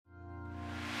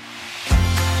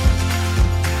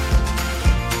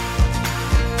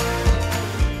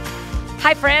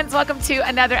Hi, friends. Welcome to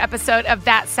another episode of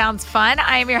That Sounds Fun.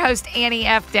 I am your host, Annie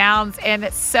F. Downs, and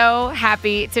so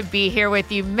happy to be here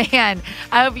with you. Man,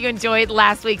 I hope you enjoyed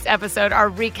last week's episode, our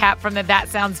recap from the That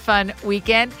Sounds Fun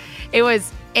weekend. It was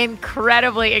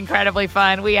incredibly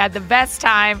fun. We had the best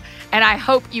time, and I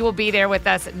hope you will be there with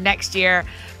us next year,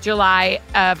 July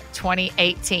of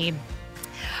 2018.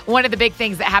 One of the big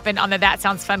things that happened on the That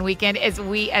Sounds Fun weekend is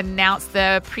we announced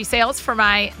the pre-sales for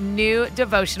my new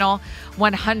devotional,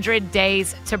 100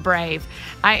 Days to Brave.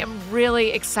 I am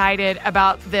really excited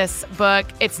about this book.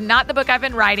 It's not the book I've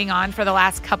been writing on for the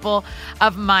last couple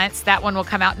of months. That one will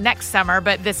come out next summer,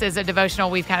 but this is a devotional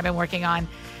we've kind of been working on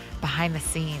behind the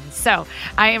scenes. So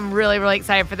I am really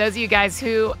excited. For those of you guys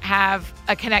who have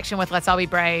a connection with Let's All Be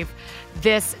Brave,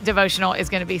 this devotional is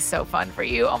going to be so fun for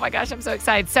you. Oh my gosh, I'm so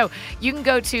excited. So you can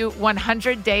go to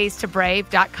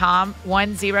 100daystobrave.com,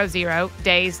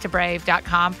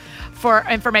 100daystobrave.com for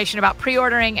information about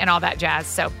pre-ordering and all that jazz.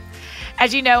 So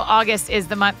as you know, August is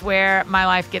the month where my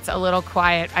life gets a little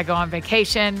quiet. I go on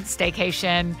vacation,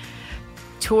 staycation,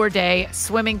 tour day,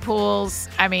 swimming pools.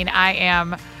 I mean, I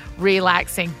am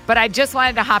relaxing. But I just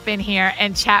wanted to hop in here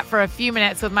and chat for a few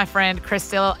minutes with my friend,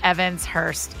 Crystal Evans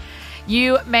Hurst.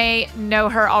 You may know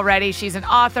her already. She's an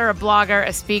author, a blogger,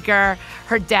 a speaker.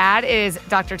 Her dad is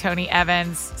Dr. Tony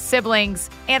Evans. Siblings,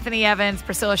 Anthony Evans,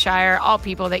 Priscilla Shirer, all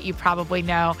people that you probably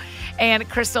know. And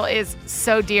Crystal is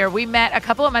so dear. We met a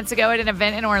couple of months ago at an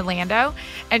event in Orlando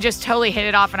and just totally hit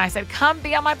it off. And I said, come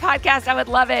be on my podcast. I would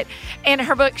love it. And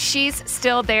her book, She's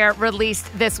Still There, released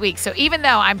this week. So even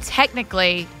though I'm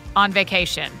technically on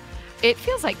vacation, it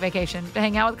feels like vacation to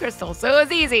hang out with Crystal. So it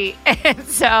was easy. And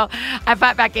so I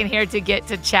popped back in here to get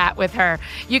to chat with her.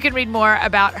 You can read more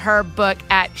about her book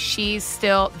at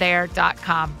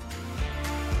shesstillthere.com.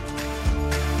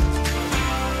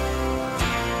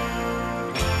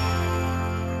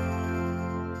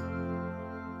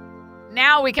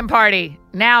 Now we can party.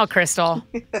 Now, Crystal.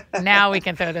 Now we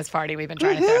can throw this party we've been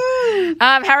trying to throw.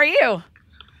 How are you?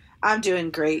 I'm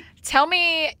doing great. Tell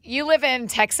me, you live in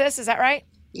Texas, is that right?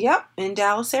 Yep, in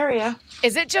Dallas area.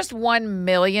 Is it just 1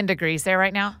 million degrees there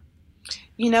right now?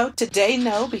 You know, today,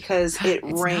 no, because it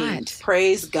rained. Not.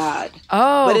 Praise God.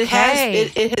 Oh, but okay.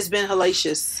 it has been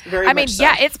hellacious. Very I mean, much so.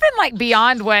 yeah, it's been like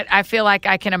beyond what I feel like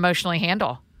I can emotionally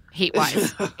handle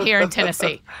heat-wise here in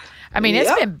Tennessee. I mean,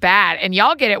 It's been bad, and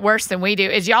y'all get it worse than we do.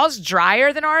 Is y'all's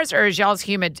drier than ours, or is y'all's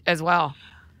humid as well?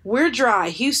 We're dry.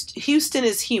 Houston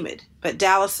is humid, but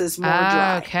Dallas is more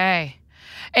dry. Okay.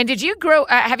 And did you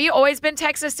have you always been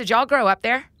Texas? That y'all grow up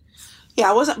there? Yeah,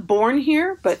 I wasn't born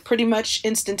here, but pretty much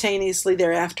instantaneously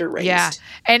thereafter raised. Yeah.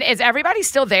 And is everybody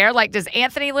still there? Like, does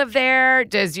Anthony live there?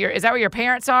 Is that where your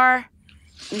parents are?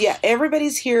 Yeah,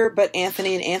 everybody's here but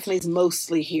Anthony, and Anthony's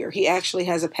mostly here. He actually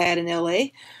has a pad in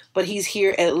L.A., but he's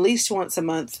here at least once a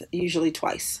month, usually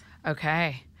twice.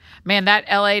 Okay. Man, that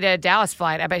L.A. to Dallas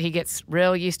flight, I bet he gets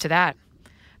real used to that.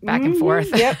 Back and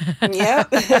forth. Yep.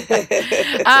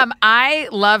 I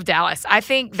love Dallas. I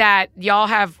think that y'all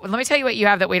have, let me tell you what you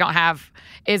have that we don't have,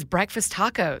 is breakfast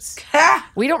tacos.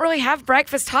 We don't really have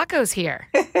breakfast tacos here.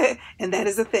 And that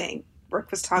is a thing.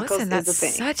 Breakfast tacos is a thing.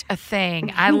 That's such a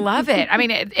thing. I love it. I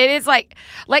mean, it is like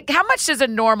how much does a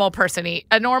normal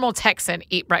Texan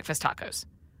eat breakfast tacos?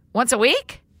 Once a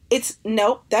week?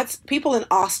 That's people in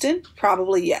Austin,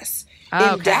 probably yes.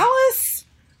 Oh, in Dallas,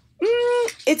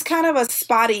 it's kind of a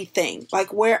spotty thing.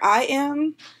 Like where I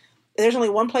am, there's only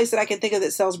one place that I can think of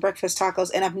that sells breakfast tacos,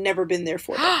 and I've never been there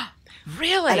for them.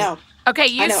 Really? I know. Okay,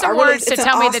 use some words to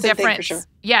tell me the difference. For sure.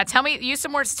 Yeah, use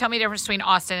some words to tell me the difference between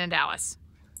Austin and Dallas.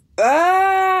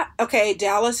 Okay,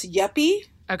 Dallas, yuppie.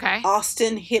 Okay.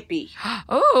 Austin, hippie.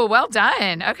 Oh, well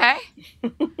done. Okay.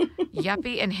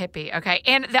 Yuppie and hippie. Okay.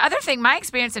 And the other thing, my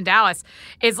experience in Dallas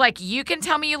is like you can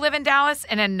tell me you live in Dallas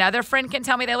and another friend can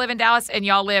tell me they live in Dallas and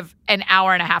y'all live an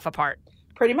hour and a half apart.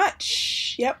 Pretty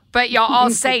much. Yep. But y'all all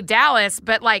say Dallas,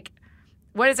 but like,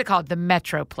 what is it called? The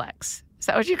Metroplex. Is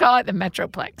that what you call it? The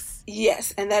Metroplex.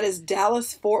 Yes, and that is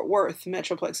Dallas-Fort Worth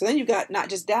Metroplex. So then you got not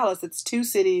just Dallas, it's 2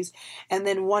 cities and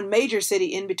then one major city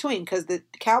in between because the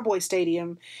Cowboy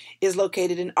Stadium is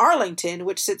located in Arlington,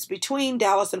 which sits between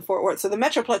Dallas and Fort Worth. So the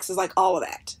Metroplex is like all of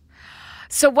that.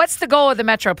 So what's the goal of the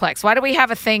Metroplex? Why do we have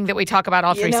a thing that we talk about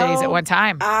all 3 cities at one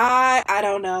time? I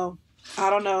don't know.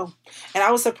 And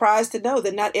I was surprised to know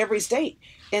that not every state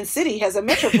and city has a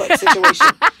Metroplex situation.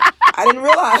 I didn't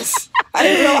realize.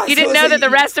 You didn't know that the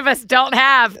rest of us don't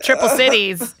have triple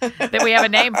cities that we have a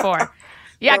name for.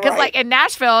 Yeah, because like in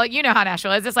Nashville, you know how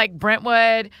Nashville is. It's like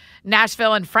Brentwood,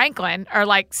 Nashville, and Franklin are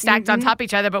like stacked on top of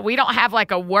each other, but we don't have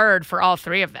like a word for all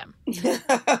 3 of them.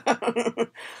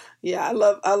 Yeah, I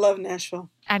love Nashville.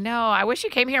 I know. I wish you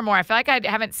came here more. I feel like I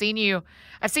haven't seen you.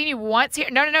 I've seen you once here.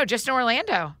 No, just in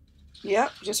Orlando.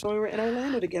 Yep, just when we were in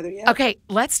Orlando together, yeah. Okay,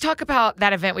 let's talk about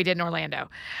that event we did in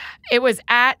Orlando. It was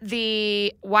at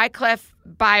the Wycliffe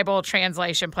Bible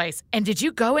translation place. And did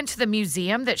you go into the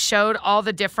museum that showed all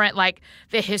the different, like,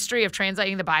 the history of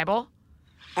translating the Bible?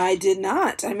 I did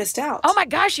not. I missed out. Oh my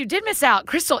gosh, you did miss out.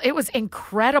 Crystal, it was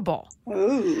incredible.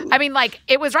 Ooh. I mean, like,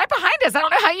 it was right behind us. I don't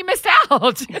know how you missed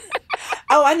out.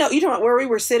 Oh, I know. You talking about where we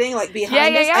were sitting, like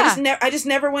behind us? Yeah. I just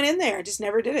never went in there. I just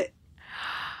never did it.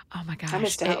 Oh my gosh. I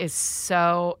missed out. It is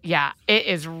so, it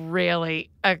is really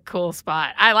a cool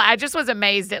spot. I just was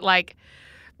amazed at, like,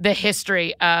 the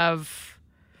history of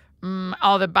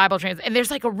all the Bible trans. And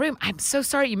there's like a room. I'm so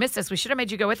sorry you missed this. We should have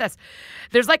made you go with us.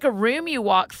 There's like a room you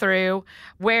walk through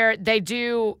where they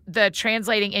do the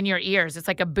translating in your ears. It's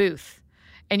like a booth.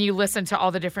 And you listen to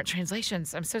all the different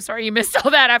translations. I'm so sorry you missed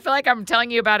all that. I feel like I'm telling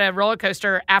you about a roller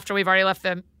coaster after we've already left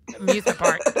the amusement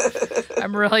park.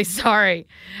 I'm really sorry.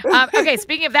 Okay,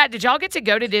 speaking of that, did y'all get to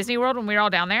go to Disney World when we were all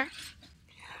down there?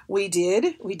 We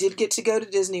did. We did get to go to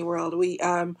Disney World. We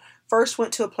first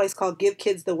went to a place called Give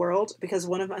Kids the World because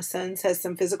one of my sons has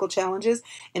some physical challenges,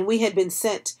 and we had been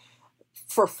sent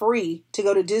for free to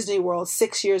go to Disney World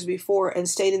 6 years before and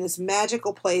stayed in this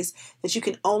magical place that you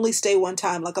can only stay one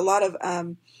time. Like a lot of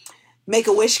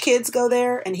Make-A-Wish kids go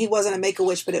there, and he wasn't a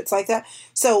Make-A-Wish, but it's like that.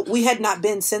 So we had not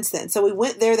been since then. So we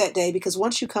went there that day because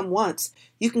once you come once,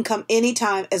 you can come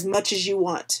anytime as much as you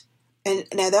want. And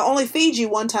now they'll only feed you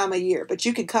one time a year, but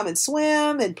you can come and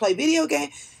swim and play video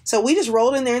games. So we just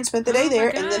rolled in there and spent the day there,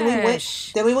 and then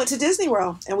we went to Disney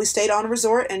World, and we stayed on a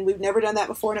resort, and we've never done that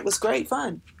before, and it was great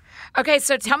fun. Okay,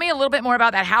 so tell me a little bit more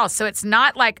about that house. So it's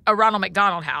not like a Ronald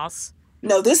McDonald house.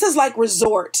 No, this is like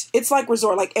resort. It's like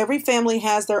resort. Like every family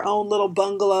has their own little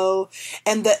bungalow,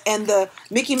 and the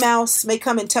Mickey Mouse may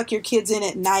come and tuck your kids in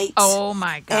at night. Oh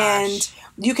my gosh! And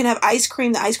you can have ice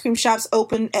cream. The ice cream shop's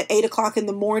open at 8:00 in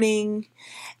the morning,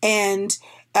 and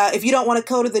if you don't want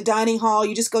to go to the dining hall,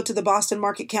 you just go to the Boston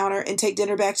Market counter and take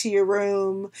dinner back to your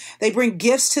room. They bring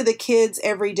gifts to the kids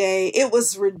every day. It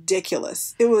was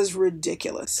ridiculous.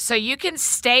 So you can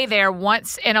stay there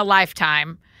once in a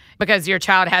lifetime because your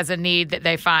child has a need that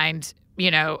they find,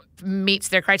 meets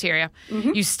their criteria.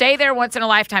 Mm-hmm. You stay there once in a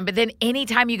lifetime, but then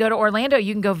anytime you go to Orlando,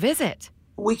 you can go visit.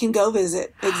 We can go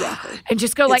visit, exactly. And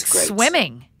just go great.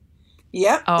 Swimming.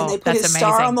 Yep. Oh, and they put his amazing.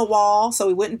 Star on the wall, so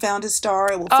we went and found his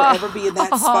star. It will forever be in that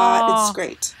spot. It's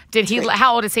great.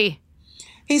 How old is he?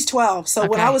 He's 12. So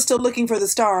when Okay. I was still looking for the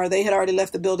star, they had already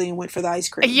left the building and went for the ice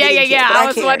cream. Yeah. I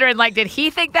was wondering, did he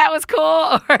think that was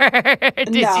cool? Or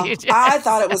did you just... I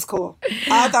thought it was cool.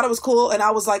 And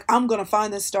I was like, I'm going to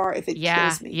find this star if it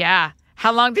kills me. Yeah.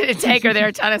 How long did it take? Are there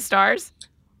a ton of stars?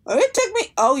 Oh, it took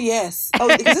me. Oh, yes.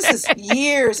 Oh, because this is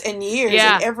years and years.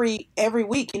 Yeah. And every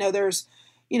week, there's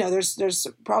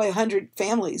probably 100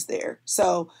 families there.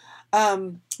 So,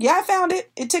 I found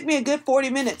it. It took me a good 40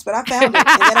 minutes, but I found it.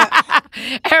 And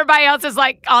then everybody else is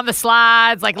on the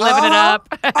slides, living it up.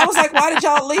 I was like, why did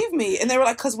y'all leave me? And they were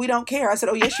like, because we don't care. I said,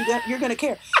 oh, yes, you're going to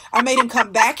care. I made him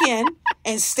come back in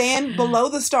and stand below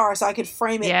the star so I could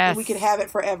frame it and we could have it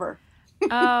forever.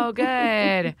 Oh,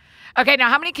 good. Okay, now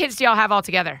how many kids do y'all have all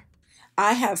together?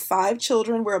 I have 5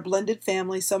 children. We're a blended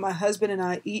family. So my husband and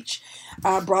I each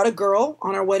brought a girl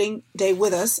on our wedding day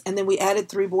with us. And then we added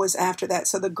 3 boys after that.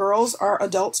 So the girls are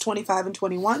adults, 25 and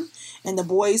 21. And the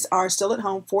boys are still at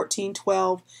home, 14,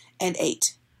 12, and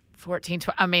 8. 14,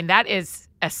 12. I mean, that is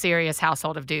a serious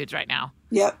household of dudes right now.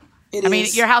 Yep, it is. I mean,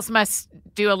 your house must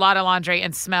do a lot of laundry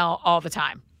and smell all the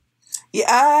time.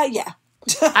 Yeah.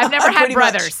 I've never had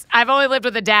brothers. Much. I've only lived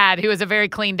with a dad who is a very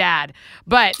clean dad.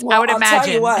 But well, I would imagine. I'll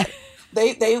tell you what.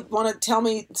 They want to tell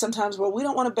me sometimes, well, we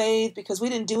don't want to bathe because we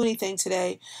didn't do anything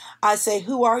today. I say,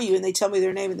 who are you? And they tell me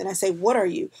their name. And then I say, what are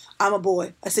you? I'm a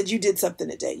boy. I said, you did something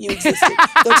today. You existed.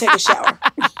 Go take a shower.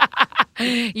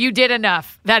 You did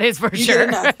enough. That is for you sure.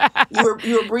 You did enough.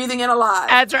 You were breathing and alive.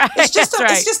 That's right. It's just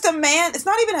right. It's just a man. It's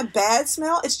not even a bad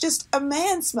smell. It's just a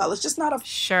man smell. It's just not a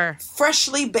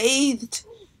freshly bathed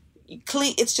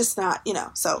clean. It's just not,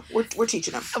 so we're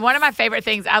teaching them. One of my favorite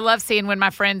things, I love seeing when my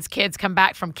friends' kids come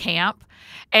back from camp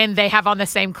and they have on the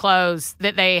same clothes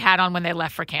that they had on when they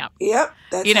left for camp. Yep.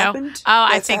 That's happened.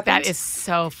 I think that is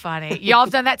so funny. Y'all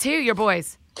have done that too, your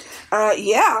boys?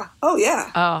 Yeah. Oh,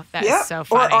 yeah. Oh, that is so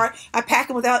funny. Or I pack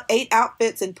them without 8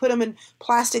 outfits and put them in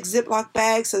plastic Ziploc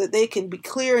bags so that they can be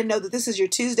clear and know that this is your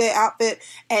Tuesday outfit,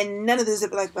 and none of the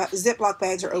Ziploc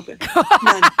bags are open.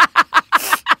 None.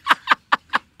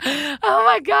 Oh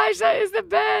my gosh, that is the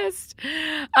best.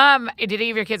 Did any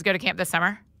of your kids go to camp this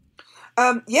summer?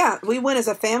 Yeah, we went as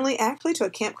a family actually to a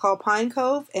camp called Pine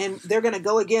Cove, and they're going to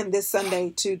go again this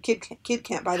Sunday to kid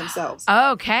camp by themselves.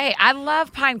 Okay. I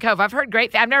love Pine Cove. I've heard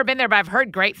great I've never been there, but I've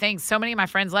heard great things. So many of my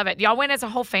friends love it. Y'all went as a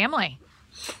whole family.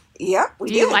 Yeah, we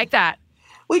Do did. you like that?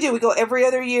 We do. We go every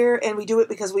other year, and we do it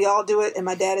because we all do it, and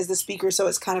my dad is the speaker, so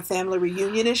it's kind of family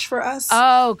reunion-ish for us.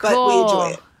 Oh, cool. But we enjoy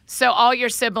it. So all your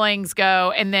siblings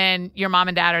go, and then your mom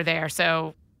and dad are there.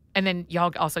 So, and then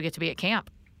y'all also get to be at camp.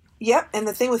 Yep, and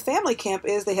the thing with family camp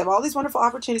is they have all these wonderful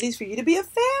opportunities for you to be a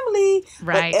family.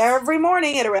 Right. But every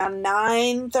morning at around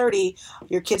 9:30,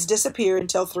 your kids disappear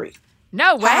until 3.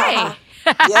 No way.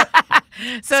 Yep.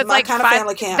 So it's my like kind of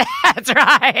family camp. That's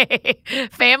right.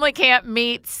 Family camp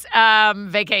meets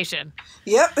vacation.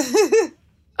 Yep.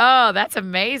 Oh, that's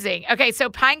amazing. Okay, so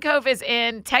Pine Cove is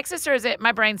in Texas, or is it?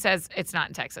 My brain says it's not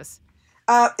in Texas.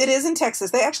 It is in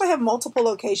Texas. They actually have multiple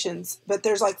locations, but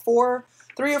there's like 3 or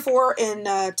 4 in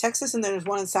Texas, and then there's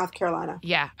one in South Carolina.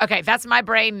 Yeah. Okay, that's my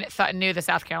brain knew the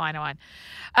South Carolina one.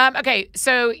 Okay,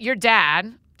 so your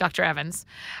dad, Dr. Evans,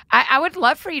 I would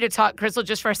love for you to talk, Crystal,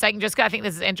 just for a second, just because I think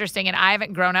this is interesting, and I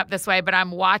haven't grown up this way, but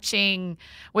I'm watching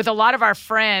with a lot of our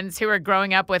friends who are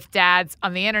growing up with dads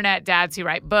on the internet, dads who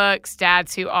write books,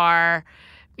 dads who are,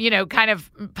 kind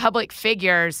of public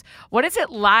figures. What is it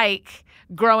like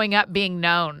growing up being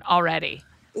known already?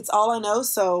 It's all I know,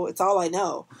 so it's all I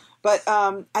know. But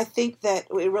I think that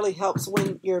it really helps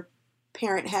when your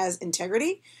parent has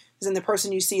integrity. Because then the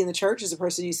person you see in the church is the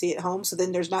person you see at home. So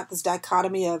then there's not this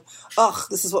dichotomy of,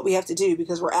 this is what we have to do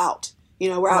because we're out.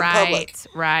 We're out in public.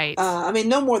 Right. I mean,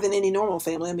 no more than any normal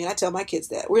family. I mean, I tell my kids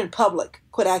that. We're in public.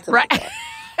 Quit acting like that.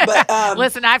 But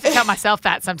listen, I have to tell myself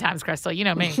that sometimes, Crystal. You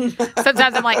know me.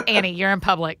 Sometimes I'm like, Annie, you're in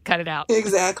public. Cut it out.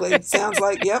 Exactly. Sounds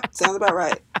about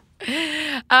right.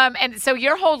 And so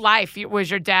your whole life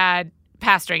was your dad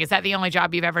pastoring. Is that the only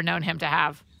job you've ever known him to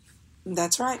have?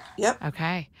 That's right. Yep.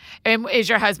 Okay. And is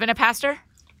your husband a pastor?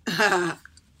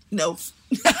 No.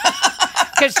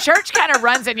 Because church kind of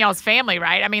runs in y'all's family,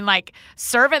 right? I mean, like,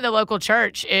 serving the local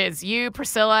church is you,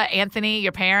 Priscilla, Anthony,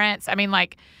 your parents. I mean,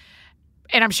 like,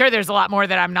 and I'm sure there's a lot more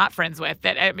that I'm not friends with.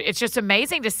 That it's just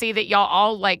amazing to see that y'all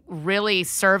all, like, really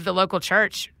serve the local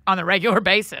church on a regular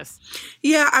basis.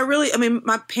 Yeah,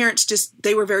 my parents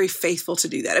they were very faithful to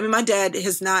do that. I mean, my dad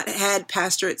has not had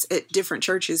pastorates at different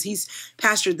churches. He's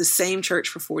pastored the same church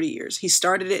for 40 years. He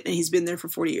started it and he's been there for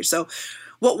 40 years. So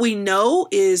what we know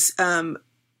is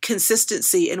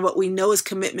consistency, and what we know is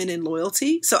commitment and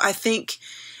loyalty. So I think,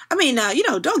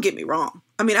 don't get me wrong.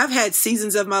 I mean, I've had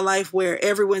seasons of my life where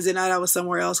every Wednesday night I was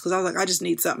somewhere else because I was like, I just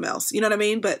need something else. You know what I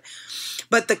mean? But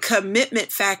the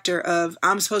commitment factor of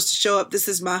I'm supposed to show up. This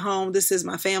is my home. This is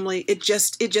my family. It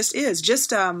just is.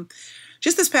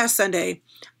 Just this past Sunday,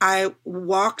 I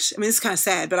walked. I mean, this is kind of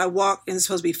sad, but I walked, and it's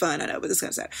supposed to be fun. I know, but this is kind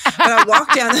of sad. But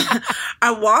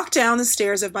I walked down the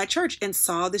stairs of my church and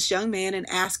saw this young man and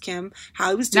asked him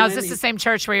how he was doing. Now, is this the same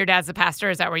church where your dad's the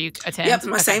pastor? Is that where you attend? Yep,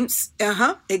 my same.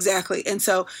 Exactly. And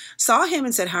so saw him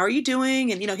and said, "How are you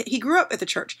doing?" And he grew up at the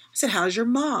church. I said, "How's your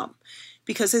mom?"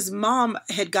 Because his mom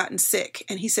had gotten sick,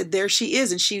 and he said, "There she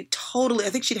is," and she totally.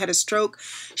 I think she'd had a stroke.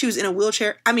 She was in a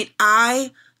wheelchair. I mean,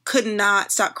 I could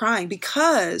not stop crying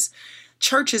because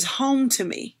church is home to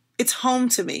me. It's home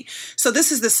to me. So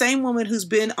this is the same woman who's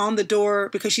been on the door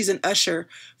because she's an usher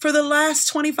for the last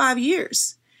 25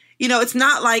 years. It's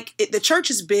not like the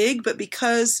church is big, but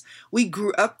because we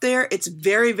grew up there, it's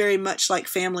very, very much like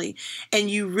family. And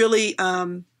you really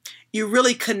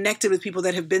connected with people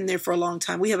that have been there for a long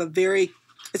time. We have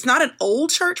it's not an old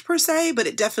church per se, but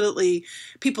it definitely,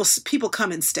 people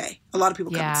come and stay. A lot of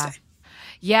people come and stay.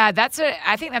 Yeah,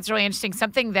 I think that's really interesting.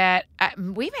 Something that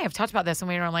we may have talked about this when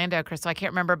we were in Orlando, Crystal. I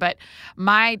can't remember, but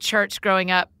my church growing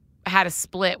up had a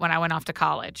split when I went off to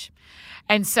college.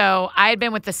 And so I had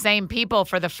been with the same people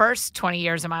for the first 20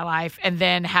 years of my life, and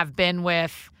then have been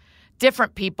with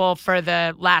different people for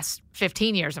the last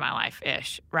 15 years of my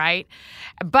life-ish, right?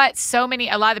 But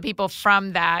a lot of the people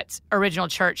from that original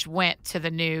church went to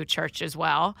the new church as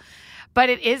well. But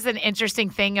it is an interesting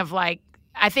thing of, like,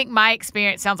 I think my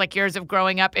experience sounds like yours of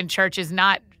growing up in church is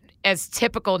not as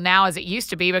typical now as it used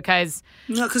to be because...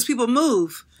 No, because people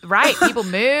move. Right. People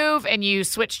move and you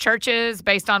switch churches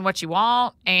based on what you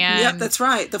want. And yep, that's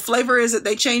right. The flavor is that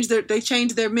they change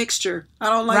their mixture. I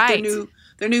don't like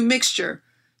their new mixture.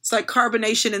 It's like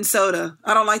carbonation and soda.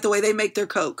 I don't like the way they make their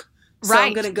Coke. So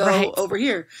I'm going to go over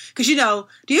here. Because, do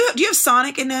you have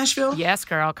Sonic in Nashville? Yes,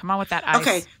 girl. Come on with that ice.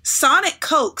 Okay. Sonic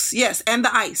Cokes, yes, and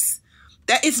the ice.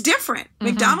 That it's different.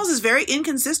 McDonald's is very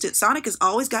inconsistent. Sonic has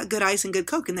always got good ice and good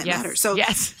Coke, and that matters. So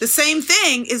the same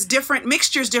thing is different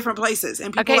mixtures, different places,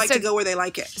 and people to go where they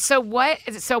like it. So what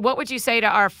would you say to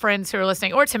our friends who are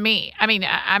listening, or to me? I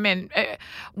mean,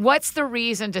 what's the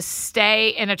reason to stay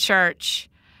in a church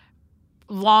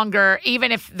longer,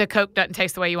 even if the Coke doesn't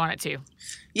taste the way you want it to?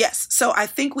 Yes. So I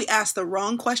think we asked the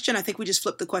wrong question. I think we just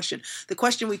flipped the question. The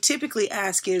question we typically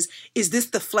ask is this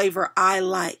the flavor I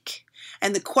like?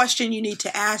 And the question you need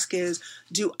to ask is,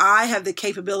 do I have the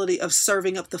capability of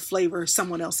serving up the flavor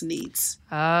someone else needs?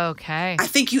 Okay. I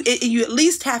think you at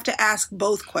least have to ask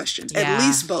both questions, at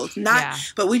least both.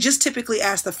 But we just typically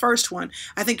ask the first one.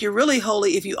 I think you're really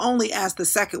holy if you only ask the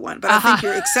second one, but I think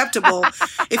you're acceptable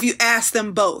if you ask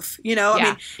them both.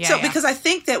 Because I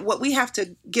think that what we have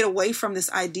to get away from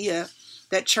this idea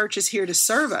that church is here to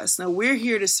serve us. No, we're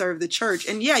here to serve the church.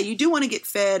 And you do want to get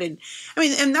fed. And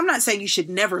and I'm not saying you should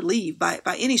never leave by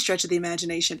any stretch of the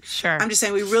imagination. Sure. I'm just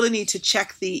saying we really need to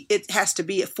check it has to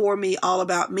be for me, all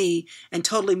about me, and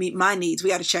totally meet my needs. We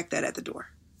got to check that at the door.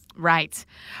 Right.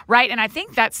 And I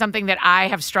think that's something that I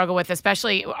have struggled with,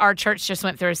 especially our church just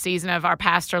went through a season of our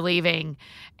pastor leaving,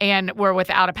 and we're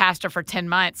without a pastor for 10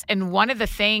 months. And one of the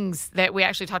things that we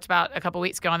actually talked about a couple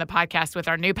weeks ago on the podcast with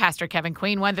our new pastor, Kevin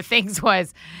Queen, one of the things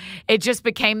was it just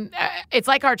became, it's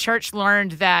like our church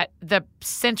learned that the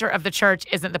center of the church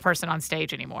isn't the person on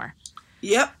stage anymore.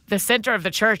 Yep. The center of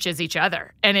the church is each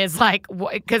other. And is like,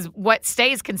 because what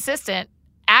stays consistent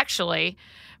actually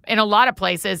in a lot of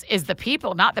places is the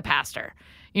people, not the pastor.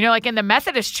 Like in the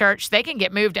Methodist church, they can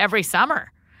get moved every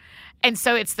summer. And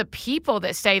so it's the people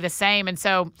that stay the same. And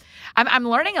so I'm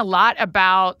learning a lot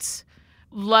about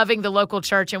loving the local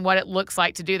church and what it looks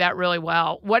like to do that really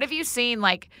well. What have you seen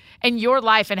like in your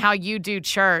life and how you do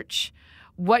church?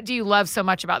 What do you love so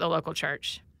much about the local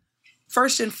church?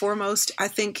 First and foremost, I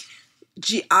think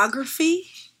geography,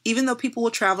 even though people will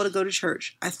travel to go to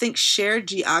church, I think shared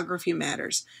geography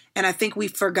matters. And I think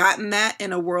we've forgotten that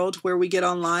in a world where we get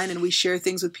online and we share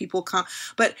things with people.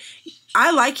 But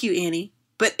I like you, Annie.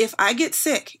 But if I get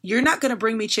sick, you're not going to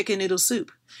bring me chicken noodle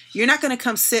soup. You're not going to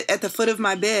come sit at the foot of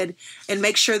my bed and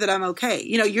make sure that I'm okay.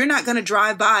 You're not going to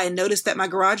drive by and notice that my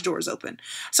garage door is open.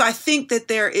 So I think that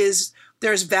there's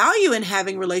value in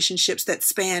having relationships that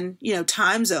span,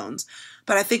 time zones.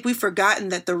 But I think we've forgotten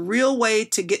that the real way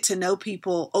to get to know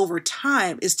people over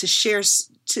time is to share,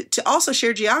 to also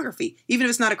share geography, even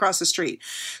if it's not across the street.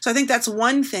 So I think that's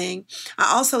one thing.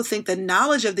 I also think the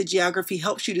knowledge of the geography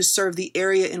helps you to serve the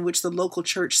area in which the local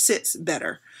church sits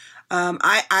better.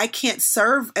 I can't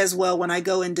serve as well when I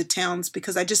go into towns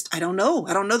because I don't know.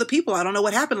 I don't know the people. I don't know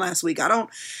what happened last week. I don't,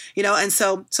 and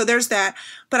so there's that.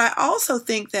 But I also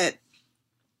think that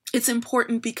it's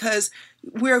important because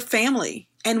we're a family.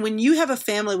 And when you have a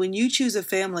family, when you choose a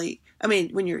family,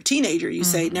 when you're a teenager, you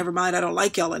say, never mind, I don't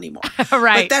like y'all anymore.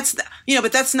 Right.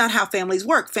 But that's not how families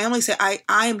work. Families say, I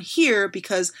am here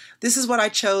because this is what I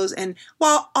chose. And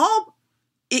while all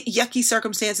yucky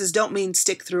circumstances don't mean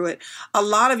stick through it, a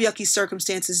lot of yucky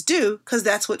circumstances do, because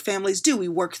that's what families do. We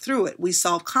work through it. We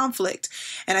solve conflict.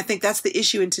 And I think that's the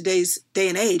issue in today's day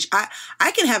and age.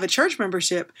 I can have a church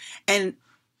membership and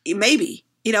maybe,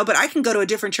 but I can go to a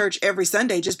different church every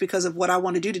Sunday just because of what I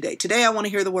want to do today. Today, I want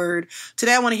to hear the word.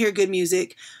 Today, I want to hear good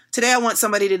music. Today, I want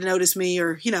somebody to notice me,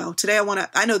 or, today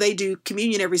I know they do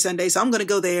communion every Sunday, so I'm going to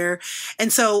go there.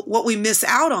 And so what we miss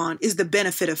out on is the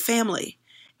benefit of family.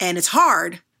 And it's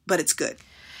hard, but it's good.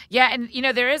 Yeah. And,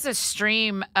 there is a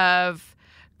stream of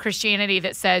Christianity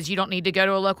that says you don't need to go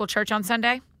to a local church on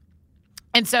Sunday.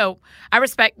 And so I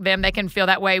respect them. They can feel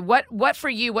that way. What for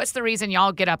you, what's the reason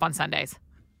y'all get up on Sundays?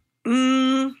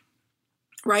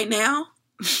 Right now?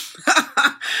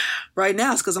 Right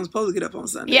now it's because I'm supposed to get up on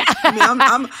Sunday. Yeah.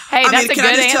 Hey, that's a good answer. Can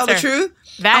I just tell the truth?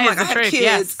 That is the truth,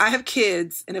 yes. I have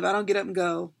kids, and if I don't get up and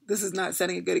go, this is not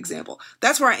setting a good example.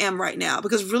 That's where I am right now,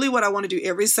 because really what I want to do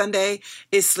every Sunday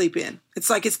is sleep in. It's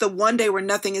like it's the one day where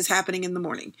nothing is happening in the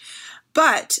morning.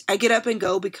 But I get up and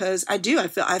go because I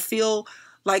feel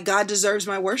like God deserves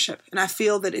my worship. And I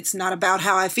feel that it's not about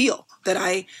how I feel, that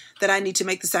I need to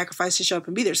make the sacrifice to show up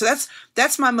and be there. So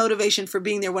that's my motivation for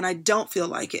being there when I don't feel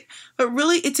like it. But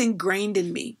really, it's ingrained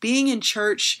in me. Being in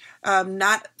church,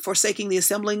 not forsaking the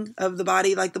assembling of the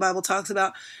body like the Bible talks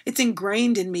about, it's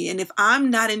ingrained in me. And if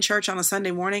I'm not in church on a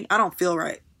Sunday morning, I don't feel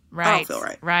right. I don't feel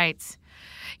right. Right.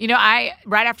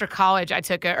 Right after college, I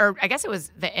took I guess it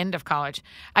was the end of college,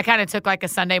 I kind of took like a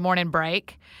Sunday morning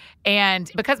break.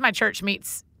 And because my church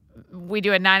meets, we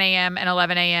do a 9 a.m. and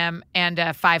 11 a.m. and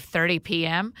 5:30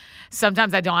 p.m.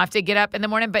 Sometimes I don't have to get up in the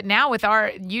morning. But now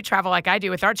you travel like I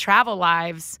do, with our travel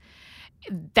lives,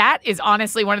 that is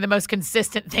honestly one of the most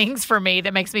consistent things for me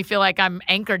that makes me feel like I'm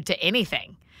anchored to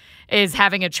anything, is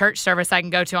having a church service I can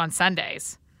go to on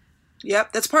Sundays.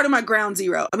 Yep, that's part of my ground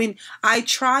zero. I mean, I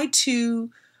try to,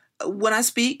 when I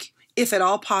speak, if at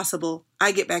all possible,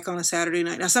 I get back on a Saturday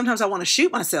night. Now, sometimes I want to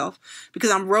shoot myself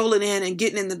because I'm rolling in and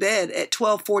getting in the bed at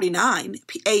 12:49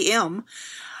 a.m.,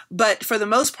 but for the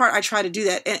most part, I try to do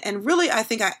that. And really, I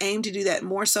think I aim to do that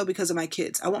more so because of my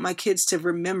kids. I want my kids to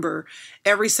remember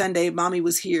every Sunday, Mommy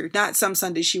was here. Not some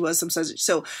Sundays she was, some Sundays.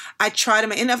 So I try to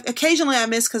make, and occasionally I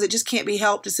miss because it just can't be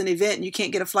helped. It's an event and you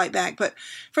can't get a flight back. But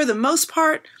for the most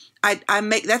part, I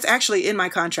make, that's actually in my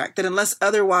contract, that unless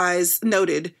otherwise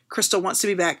noted, Crystal wants to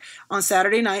be back on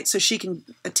Saturday night so she can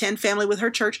attend family with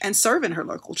her church and serve in her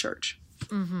local church.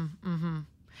 Mm-hmm, mm-hmm.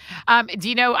 Do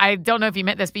you know, I don't know if you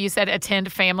meant this, but you said attend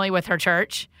family with her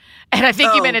church. And I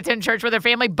think you meant attend church with her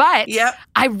family. But yep.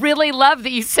 I really love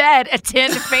that you said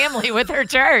attend family with her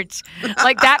church.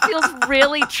 Like, that feels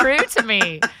really true to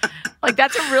me. Like,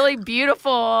 that's a really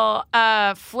beautiful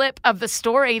flip of the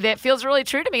story that feels really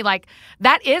true to me. Like,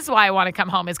 that is why I want to come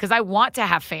home, is because I want to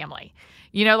have family.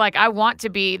 You know, like, I want to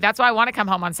be, that's why I want to come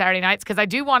home on Saturday nights, because I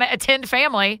do want to attend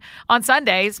family on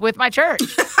Sundays with my church.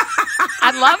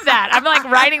 I love that. I'm like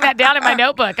writing that down in my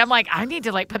notebook. I'm like, I need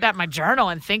to like put that in my journal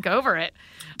and think over it.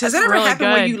 Does that ever happen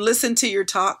when you listen to your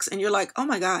talks and you're like, oh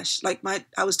my gosh, like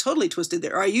I was totally twisted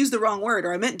there, or I used the wrong word,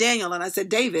 or I meant Daniel and I said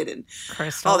David, and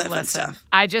Crystal, all that fun stuff.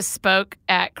 I just spoke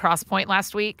at Crosspoint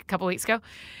last week, a couple weeks ago,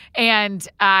 and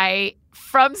I,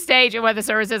 from stage at one of the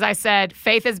services, I said,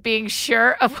 faith is being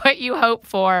sure of what you hope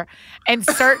for and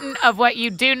certain of what you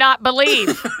do not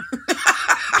believe.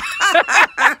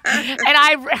 And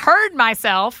I heard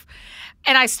myself,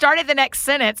 and I started the next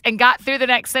sentence and got through the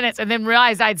next sentence and then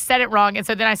realized I'd said it wrong. And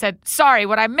so then I said, sorry,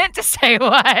 what I meant to say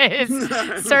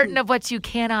was certain of what you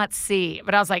cannot see.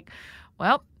 But I was like,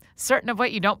 well, certain of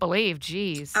what you don't believe.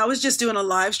 Jeez. I was just doing a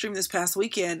live stream this past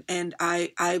weekend, and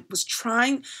I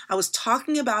was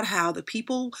talking about how the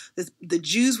people, the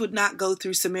Jews would not go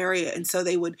through Samaria. And so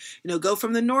they would, go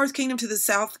from the north kingdom to the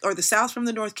south, or the south from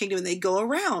the north kingdom, and they'd go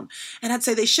around. And I'd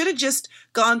say they should have just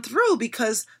gone through,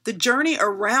 because the journey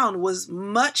around was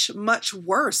much, much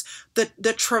worse.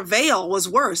 The travail was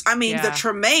worse. I mean, the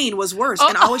tremaine was worse.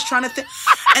 And I was trying to think,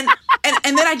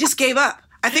 and then I just gave up.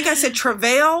 I think I said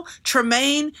travail,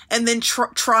 tremaine, and then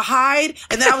trahide.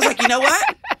 And then I was like, you know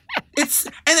what? And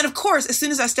then of course, as soon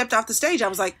as I stepped off the stage, I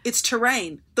was like, it's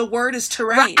terrain. The word is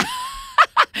terrain.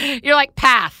 You're like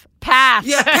path.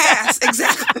 Yeah, pass.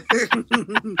 Exactly.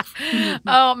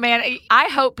 Oh man. I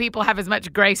hope people have as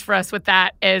much grace for us with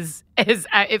that as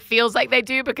it feels like they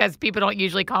do, because people don't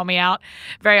usually call me out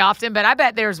very often. But I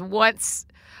bet there's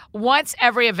once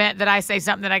every event that I say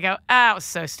something that I go, oh, it was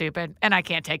so stupid, and I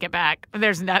can't take it back.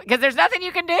 Because there's nothing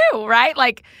you can do, right?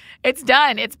 Like, it's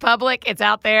done. It's public. It's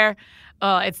out there.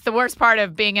 It's the worst part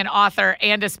of being an author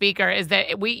and a speaker, is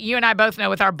that you and I both know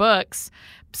with our books,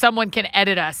 someone can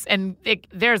edit us. And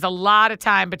there's a lot of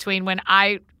time between when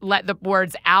I let the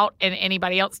words out and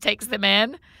anybody else takes them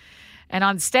in. And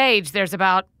on stage, there's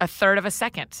about a third of a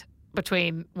second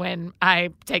between when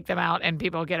I take them out and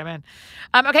people get them in.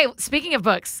 Okay, speaking of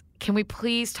books, can we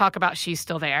please talk about She's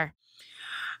Still There?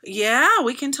 Yeah,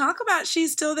 we can talk about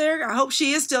She's Still There. I hope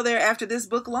she is still there after this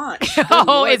book launch. Oh,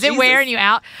 Lord, is it Jesus. Wearing you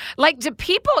out? Like, do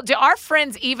our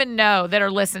friends even know that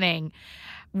are listening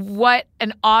what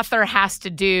an author has to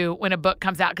do when a book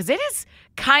comes out? Because it is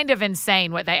kind of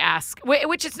insane what they ask,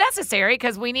 which is necessary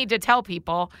because we need to tell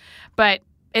people, but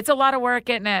it's a lot of work,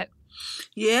 isn't it?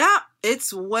 Yeah,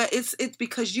 it's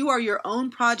because you are your own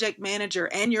project manager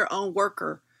and your own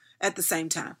worker at the same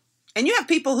time. And you have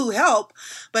people who help,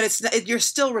 but you're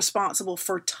still responsible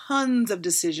for tons of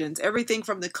decisions. Everything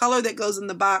from the color that goes in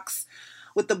the box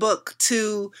with the book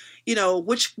to,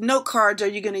 which note cards are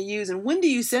you going to use and when do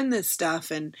you send this stuff?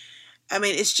 And I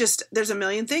mean, it's just, there's a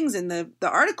million things in the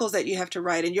articles that you have to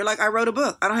write. And you're like, I wrote a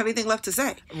book. I don't have anything left to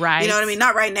say. Right. You know what I mean?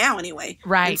 Not right now anyway.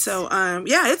 Right. And so,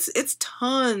 it's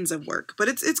tons of work, but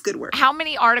it's good work. How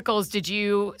many articles did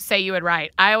you say you would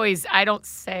write? I don't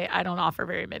offer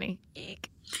very many. Eek.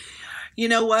 You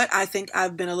know what? I think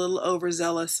I've been a little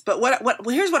overzealous. But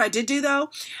here's what I did do though.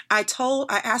 I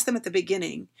asked them at the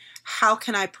beginning, how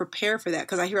can I prepare for that?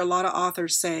 Because I hear a lot of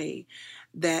authors say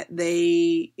that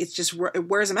it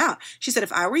wears them out. She said,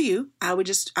 if I were you, I would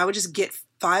just get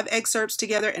 5 excerpts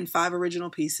together and 5 original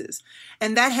pieces.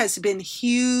 And that has been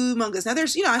humongous. Now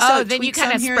there's, then you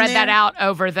kind of spread that out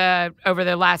over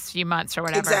the last few months or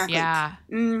whatever. Exactly. Yeah.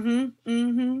 Mm-hmm.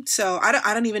 Mm-hmm. So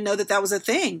I don't even know that was a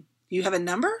thing. You have a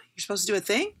number? You're supposed to do a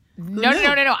thing? No.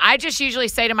 I just usually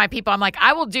say to my people, I'm like,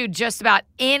 I will do just about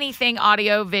anything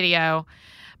audio, video,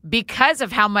 because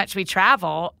of how much we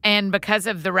travel and because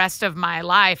of the rest of my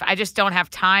life, I just don't have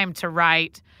time to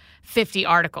write 50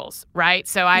 articles, right?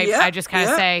 So I just kind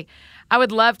of say, I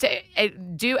would love to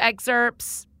do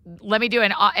excerpts. Let me do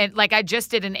like I just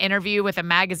did an interview with a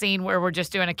magazine where we're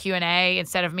just doing a Q&A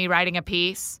instead of me writing a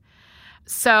piece.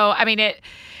 So, I mean,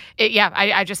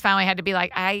 I just finally had to be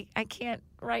like, I can't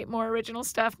write more original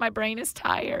stuff. My brain is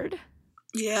tired.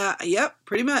 Yeah, yep,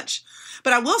 pretty much.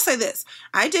 But I will say this.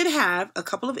 I did have a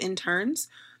couple of interns,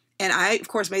 and I, of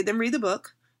course, made them read the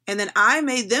book, and then I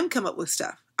made them come up with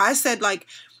stuff. I said, like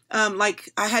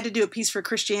I had to do a piece for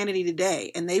Christianity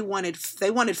Today, and they wanted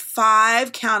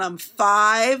 5, count them,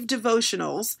 5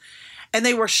 devotionals, and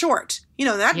they were short. You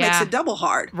know, that makes it double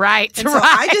hard. Right. And so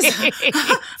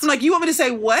I'm like, you want me to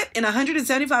say what in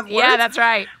 175 words? Yeah, that's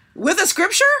right. With a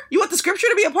scripture? You want the scripture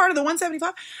to be a part of the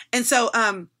 175? And so,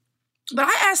 but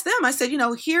I asked them, I said, you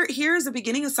know, here's the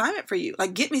beginning assignment for you.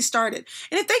 Like, get me started.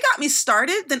 And if they got me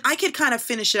started, then I could kind of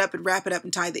finish it up and wrap it up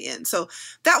and tie the end. So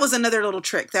that was another little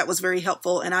trick that was very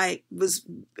helpful. And I've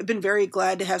been very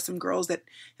glad to have some girls that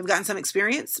have gotten some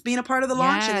experience being a part of the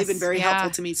launch. And they've been very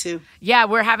helpful to me too. Yeah,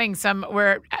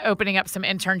 we're opening up some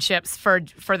internships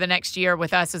for the next year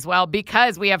with us as well,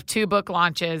 because we have 2 book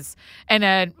launches and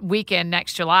a weekend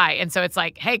next July. And so it's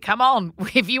like, hey, come on.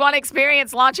 If you want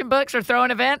experience launching books or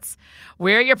throwing events,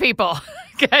 we're your people,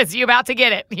 because you're about to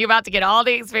get it. You're about to get all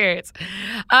the experience.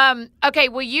 Okay,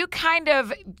 will you kind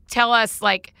of tell us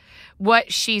like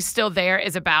what She's Still There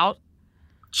is about?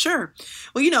 Sure.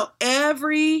 Well, you know,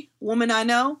 every woman I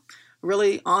know,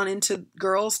 really on into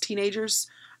girls, teenagers,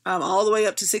 all the way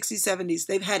up to 60s, 70s,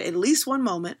 they've had at least one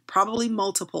moment, probably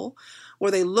multiple,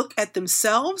 where they look at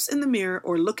themselves in the mirror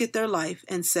or look at their life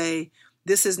and say,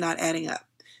 this is not adding up.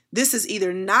 This is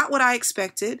either not what I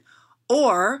expected,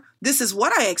 or this is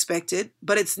what I expected,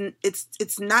 but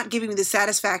it's not giving me the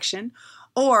satisfaction,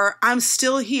 or I'm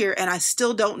still here and I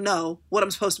still don't know what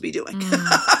I'm supposed to be doing.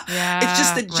 It's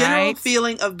just the general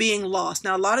feeling of being lost.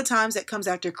 Now, a lot of times that comes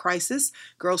after crisis.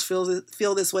 Girls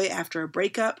feel this way after a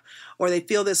breakup, or they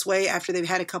feel this way after they've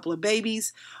had a couple of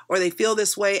babies, or they feel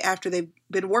this way after they've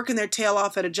been working their tail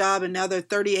off at a job and now they're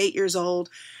 38 years old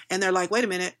and they're like, wait a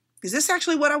minute. Is this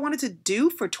actually what I wanted to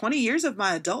do for 20 years of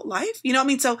my adult life? You know what I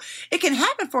mean? So it can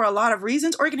happen for a lot of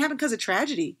reasons, or it can happen because of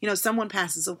tragedy. You know, someone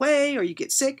passes away or you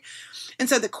get sick. And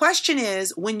so the question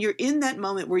is, when you're in that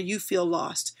moment where you feel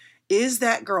lost, is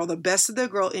that girl, the best of the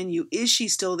girl in you, is she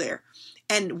still there?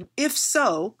 And if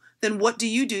so, then what do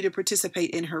you do to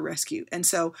participate in her rescue? And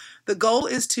so the goal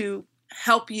is to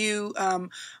help you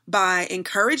by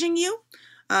encouraging you.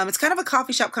 It's kind of a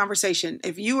coffee shop conversation.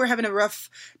 If you were having a rough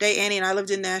day, Annie, and I lived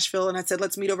in Nashville, and I said,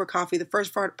 let's meet over coffee, the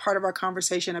first part of our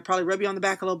conversation, I'd probably rub you on the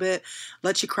back a little bit,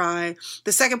 let you cry.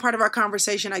 The second part of our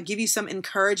conversation, I give you some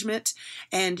encouragement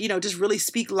and, you know, just really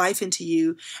speak life into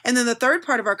you. And then the third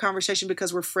part of our conversation,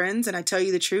 because we're friends and I tell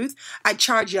you the truth, I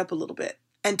charge you up a little bit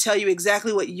and tell you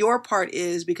exactly what your part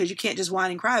is, because you can't just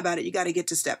whine and cry about it. You got to get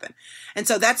to stepping. And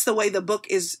so that's the way the book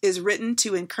is written,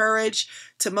 to encourage,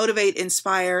 to motivate,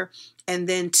 inspire, and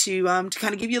then to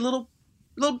kind of give you a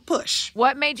little push.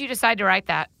 What made you decide to write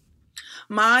that?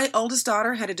 My oldest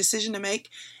daughter had a decision to make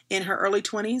in her early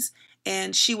 20s,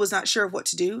 and she was not sure of what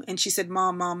to do. And she said,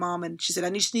 Mom. And she said, I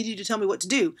just need you to tell me what to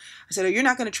do. I said, oh, you're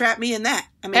not going to trap me in that.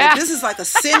 I mean, if this is like a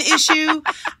sin issue,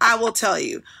 I will tell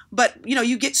you. But, you know,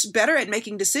 you get better at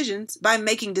making decisions by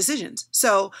making decisions.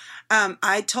 So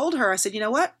I told her, I said, you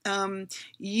know what? I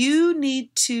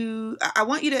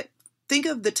want you to think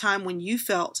of the time when you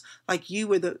felt like you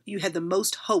had the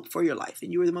most hope for your life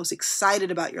and you were the most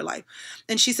excited about your life.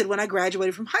 And she said, when I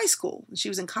graduated from high school. And she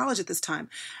was in college at this time.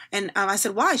 And I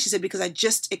said, why? She said, because I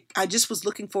just was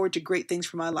looking forward to great things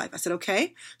for my life. I said,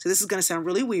 okay, so this is going to sound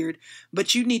really weird,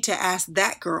 but you need to ask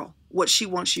that girl what she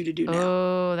wants you to do now.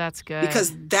 Oh, that's good.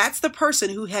 Because that's the person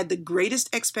who had the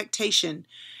greatest expectation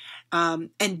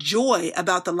and joy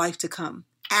about the life to come.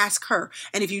 Ask her.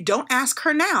 And if you don't ask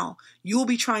her now, you will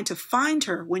be trying to find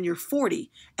her when you're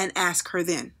 40 and ask her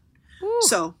then. Ooh,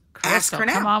 so Crystal, ask her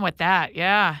now. Come on with that.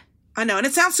 Yeah. I know. And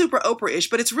it sounds super Oprah-ish,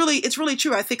 but it's really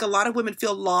true. I think a lot of women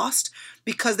feel lost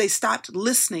because they stopped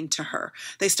listening to her.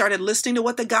 They started listening to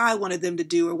what the guy wanted them to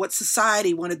do, or what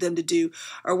society wanted them to do,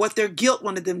 or what their guilt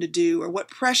wanted them to do, or what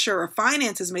pressure or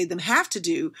finances made them have to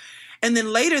do. And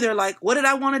then later they're like, what did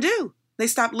I want to do? They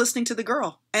stopped listening to the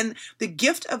girl. And the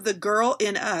gift of the girl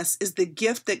in us is the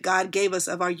gift that God gave us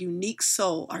of our unique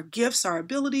soul, our gifts, our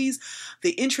abilities,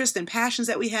 the interests and passions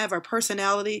that we have, our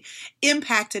personality,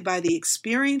 impacted by the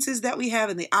experiences that we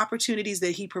have and the opportunities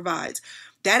that He provides.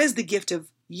 That is the gift of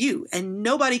you, and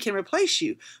nobody can replace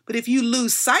you. But if you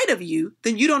lose sight of you,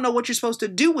 then you don't know what you're supposed to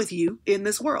do with you in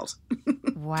this world.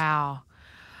 Wow.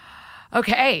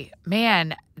 Okay,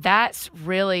 man, that's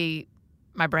really,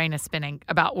 my brain is spinning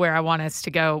about where I want us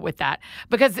to go with that.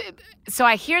 Because, so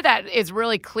I hear that is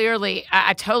really clearly,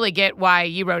 I totally get why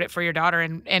you wrote it for your daughter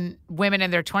and women in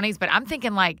their 20s, but I'm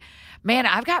thinking like, man,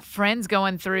 I've got friends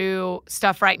going through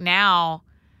stuff right now.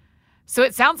 So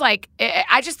it sounds like,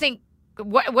 I just think,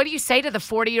 what do you say to the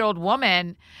 40-year-old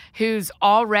woman who's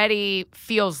already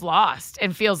feels lost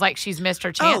and feels like she's missed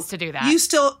her chance to do that?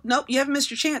 You haven't missed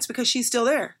your chance because she's still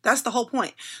there. That's the whole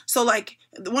point. So like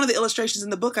one of the illustrations in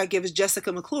the book I give is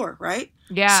Jessica McClure, right?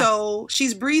 Yeah. So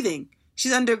she's breathing.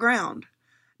 She's underground.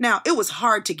 Now, it was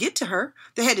hard to get to her.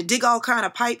 They had to dig all kind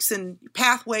of pipes and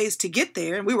pathways to get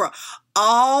there. And we were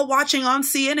all watching on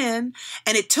CNN,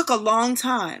 and it took a long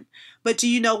time. But do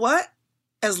you know what?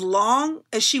 As long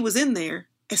as she was in there,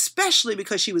 especially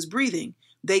because she was breathing,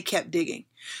 they kept digging.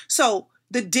 So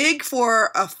the dig for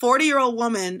a 40-year-old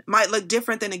woman might look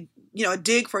different than a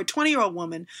dig for a 20-year-old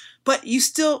woman, but you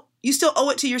still owe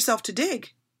it to yourself to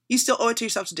dig. You still owe it to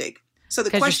yourself to dig. So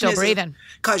the question is,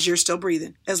 because you're still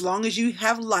breathing. As long as you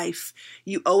have life,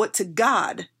 you owe it to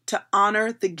God to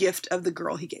honor the gift of the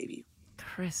girl he gave you.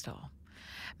 Crystal,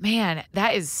 man,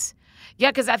 that is,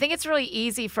 because I think it's really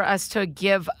easy for us to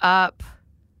give up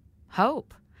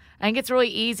hope. I think it's really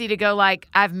easy to go like,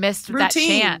 I've missed that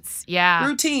chance. Yeah.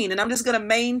 Routine. And I'm just going to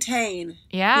maintain.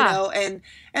 Yeah. And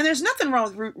there's nothing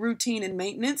wrong with routine and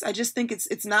maintenance. I just think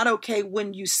it's not okay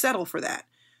when you settle for that.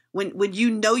 When you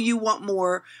know you want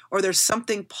more, or there's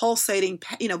something pulsating,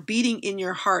 beating in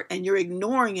your heart, and you're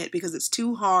ignoring it because it's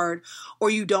too hard, or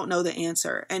you don't know the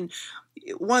answer. And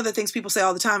one of the things people say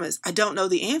all the time is, I don't know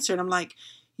the answer. And I'm like,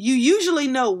 you usually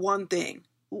know one thing.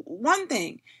 One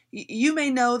thing. You may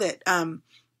know that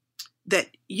that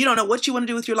you don't know what you want to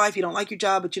do with your life. You don't like your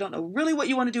job, but you don't know really what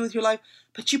you want to do with your life.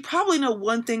 But you probably know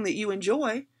one thing that you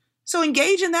enjoy. So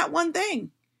engage in that one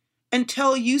thing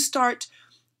until you start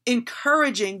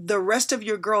encouraging the rest of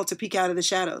your girl to peek out of the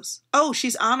shadows. Oh,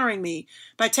 she's honoring me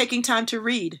by taking time to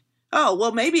read. Oh,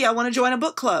 well, maybe I want to join a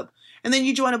book club. And then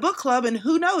you join a book club, and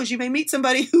who knows, you may meet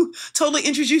somebody who totally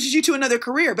introduces you to another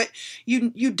career. But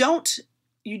you don't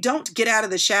get out of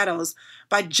the shadows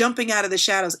by jumping out of the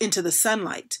shadows into the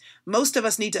sunlight. Most of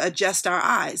us need to adjust our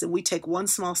eyes, and we take one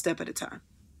small step at a time.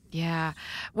 Yeah.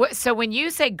 So when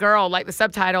you say girl, like the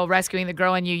subtitle, Rescuing the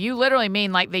Girl in You, you literally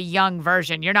mean like the young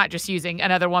version. You're not just using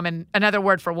another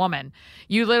word for woman.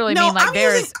 You literally mean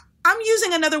like I'm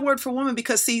using another word for woman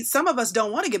because, see, some of us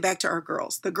don't want to get back to our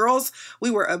girls. The girls, we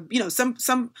were,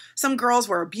 some girls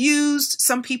were abused.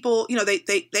 Some people, they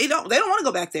don't want to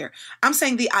go back there. I'm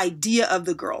saying the idea of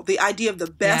the girl, the idea of the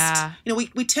best. Yeah.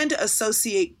 We tend to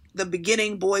associate the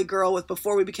beginning boy girl with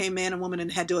before we became man and woman and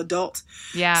had to adult.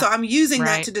 Yeah. So I'm using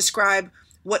that to describe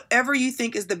whatever you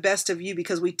think is the best of you,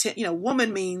 because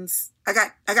woman means I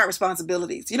got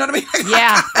responsibilities. You know what I mean?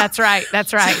 Yeah, that's right.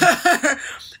 That's right.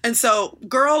 And so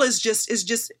girl is just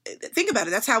think about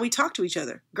it. That's how we talk to each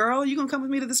other. Girl, you gonna come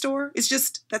with me to the store?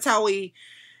 That's how we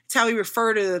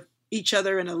refer to each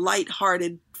other in a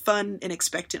lighthearted, fun, and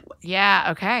expectant way.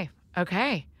 Yeah. Okay.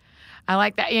 I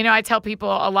like that. I tell people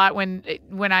a lot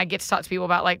when I get to talk to people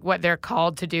about like what they're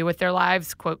called to do with their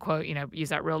lives, quote, quote, use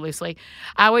that real loosely.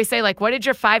 I always say like, what did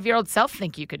your 5-year-old self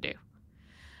think you could do?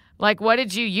 Like, what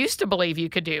did you used to believe you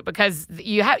could do? Because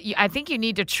I think you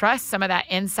need to trust some of that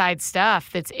inside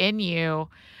stuff that's in you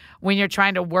when you're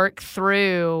trying to work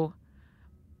through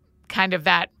kind of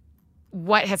that,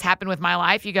 what has happened with my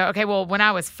life. You go, okay, well, when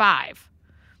I was 5,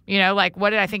 like,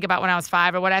 what did I think about when I was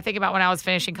 5, or what did I think about when I was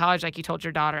finishing college? Like you told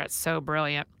your daughter, it's so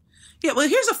brilliant. Yeah. Well,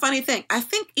 here's a funny thing. I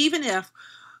think even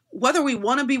whether we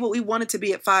want to be what we wanted to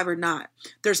be at 5 or not,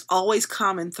 there's always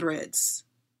common threads.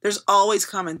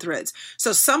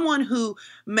 So someone who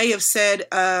may have said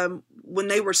when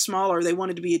they were smaller they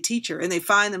wanted to be a teacher, and they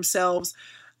find themselves,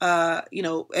 at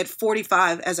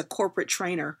 45 as a corporate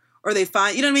trainer, or they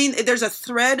find, there's a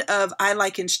thread of I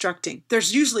like instructing.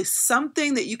 There's usually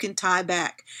something that you can tie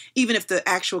back, even if the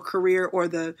actual career or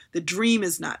the dream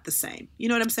is not the same. You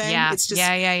know what I'm saying? Yeah. It's just,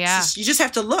 yeah. You just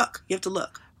have to look. You have to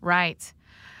look. Right.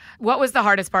 What was the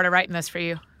hardest part of writing this for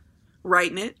you?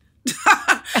 Writing it.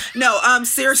 No,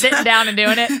 seriously. Sitting down and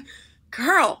doing it?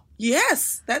 Girl,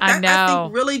 yes. I know. I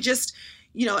think really just,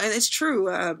 and it's true.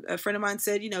 A friend of mine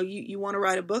said, you want to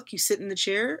write a book, you sit in the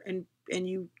chair and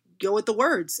you go with the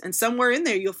words. And somewhere in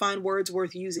there, you'll find words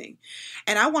worth using.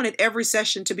 And I wanted every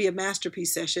session to be a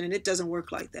masterpiece session, and it doesn't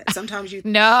work like that. Sometimes you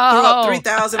throw up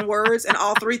 3,000 words and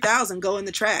all 3,000 go in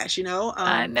the trash,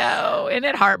 I know. Isn't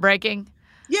it heartbreaking?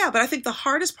 Yeah, but I think the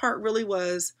hardest part really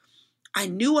was I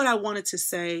knew what I wanted to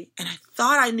say, and I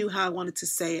thought I knew how I wanted to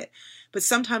say it. But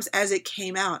sometimes as it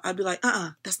came out, I'd be like,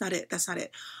 that's not it. That's not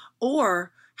it.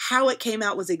 Or how it came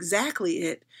out was exactly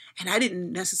it. And I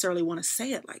didn't necessarily want to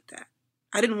say it like that.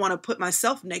 I didn't want to put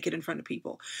myself naked in front of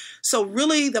people. So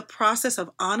really the process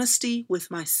of honesty with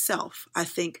myself, I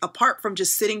think, apart from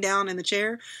just sitting down in the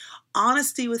chair,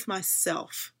 honesty with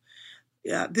myself.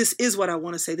 Yeah, this is what I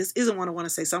want to say. This isn't what I want to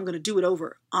say. So I'm going to do it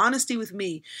over. Honesty with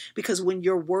me, because when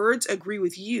your words agree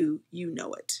with you, you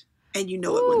know it. And you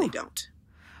know it when they don't.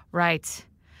 Right.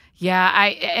 Yeah.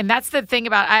 And that's the thing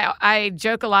about, I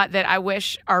joke a lot that I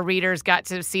wish our readers got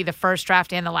to see the first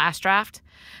draft and the last draft,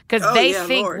 because they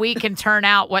think Lord. we can turn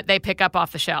out what they pick up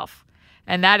off the shelf.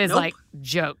 And that is like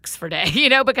jokes for day,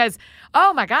 because,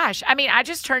 oh my gosh. I mean, I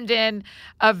just turned in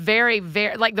a very,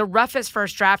 like the roughest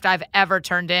first draft I've ever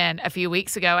turned in a few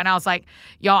weeks ago. And I was like,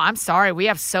 y'all, I'm sorry. We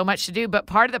have so much to do. But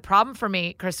part of the problem for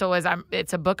me, Crystal, is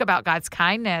it's a book about God's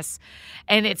kindness.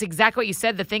 And it's exactly what you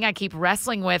said. The thing I keep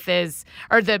wrestling with is,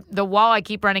 or the wall I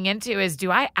keep running into is,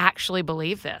 do I actually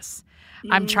believe this?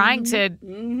 I'm trying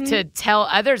to tell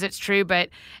others it's true, but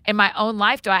in my own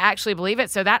life, do I actually believe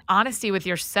it? So that honesty with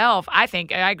yourself, I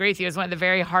think, I agree with you, is one of the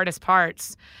very hardest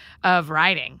parts of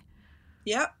writing.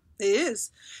 Yep, it is.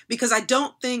 Because I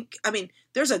don't think,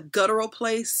 there's a guttural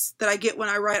place that I get when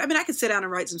I write. I can sit down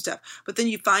and write some stuff, but then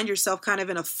you find yourself kind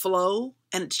of in a flow,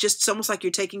 and it's almost like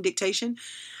you're taking dictation.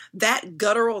 That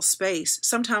guttural space,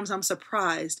 sometimes I'm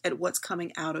surprised at what's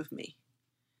coming out of me.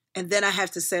 And then I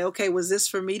have to say, okay, was this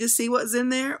for me to see what's in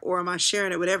there, or am I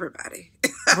sharing it with everybody?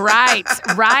 Right.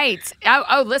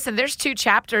 Oh, listen, there's 2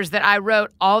 chapters that I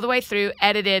wrote all the way through,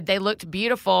 edited. They looked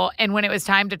beautiful. And when it was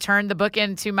time to turn the book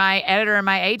into my editor and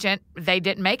my agent, they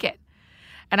didn't make it.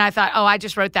 And I thought, I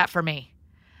just wrote that for me.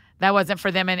 That wasn't for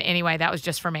them in any way. That was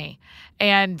just for me.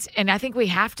 And I think we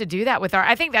have to do that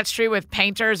I think that's true with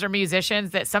painters or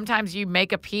musicians, that sometimes you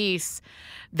make a piece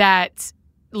that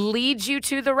leads you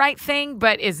to the right thing,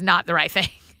 but is not the right thing.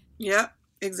 Yeah,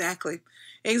 exactly.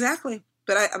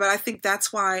 But I think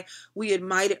that's why we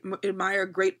admire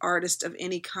great artists of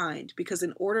any kind, because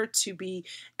in order to be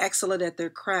excellent at their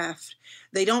craft,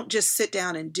 they don't just sit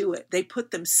down and do it. They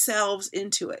put themselves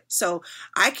into it. So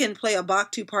I can play a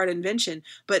Bach 2-part invention,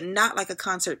 but not like a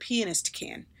concert pianist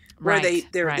can, where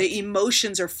the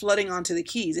emotions are flooding onto the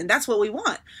keys. And that's what we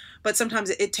want. But sometimes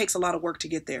it takes a lot of work to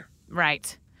get there.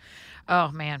 Right. Oh,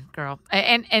 man, girl.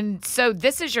 And so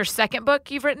this is your second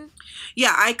book you've written?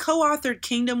 Yeah, I co-authored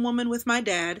Kingdom Woman with my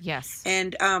dad. Yes.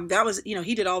 And that was,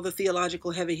 he did all the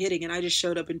theological heavy hitting, and I just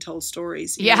showed up and told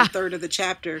stories. Yeah. A third of the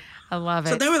chapter. I love it.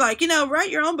 So they were like,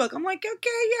 write your own book. I'm like, okay,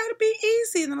 yeah, it'll be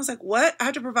easy. And then I was like, what? I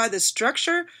have to provide the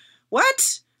structure?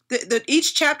 What?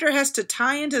 Each chapter has to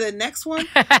tie into the next one?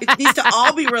 It needs to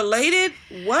all be related?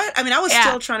 What? I was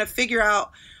still trying to figure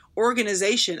out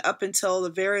organization up until the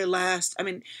very last.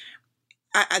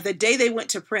 The day they went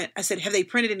to print, I said, have they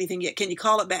printed anything yet? Can you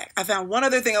call it back? I found one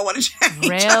other thing I want to change.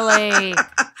 Really?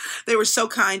 They were so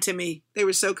kind to me.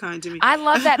 I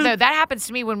love that, though. That happens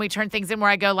to me when we turn things in, where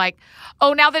I go like,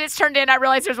 oh, now that it's turned in, I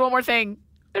realize there's one more thing.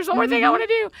 There's one more thing I want to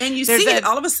do. And you see it.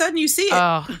 All of a sudden, you see it.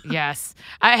 Oh, yes.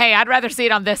 I'd rather see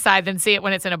it on this side than see it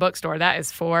when it's in a bookstore. That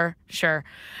is for sure.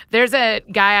 There's a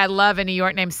guy I love in New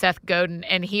York named Seth Godin,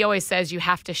 and he always says you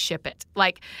have to ship it.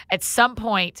 Like, at some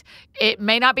point, it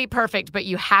may not be perfect, but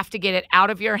you have to get it out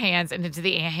of your hands and into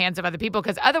the hands of other people.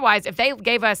 Because otherwise, if they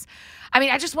gave us...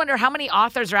 I just wonder how many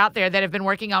authors are out there that have been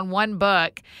working on one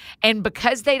book, and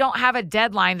because they don't have a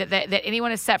deadline that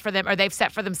anyone has set for them, or they've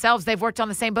set for themselves, they've worked on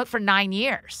the same book for 9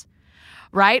 years,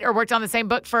 right? Or worked on the same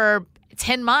book for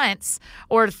 10 months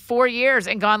or 4 years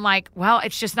and gone like, well,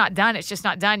 it's just not done. It's just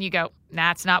not done. You go,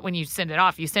 nah, it's not when you send it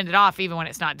off. You send it off even when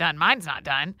it's not done. Mine's not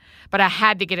done, but I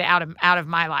had to get it out of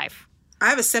my life. I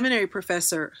have a seminary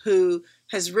professor who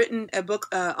has written a book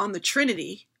on the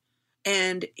Trinity.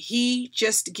 And he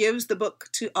just gives the book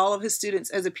to all of his students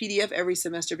as a PDF every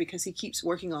semester because he keeps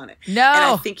working on it. No. And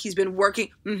I think he's been working.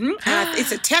 And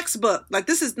it's a textbook. Like,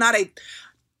 this is not a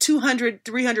 200,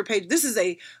 300 page. This is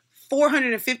a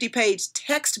 450 page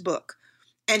textbook.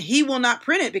 And he will not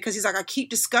print it because he's like, I keep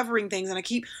discovering things. And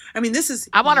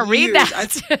I want to read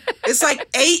that. It's like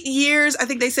 8 years. I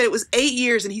think they said it was 8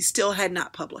 years and he still had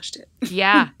not published it.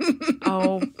 Yeah.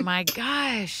 Oh my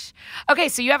gosh. Okay.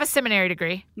 So you have a seminary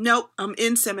degree. Nope. I'm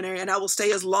in seminary and I will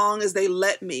stay as long as they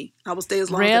let me. I will stay as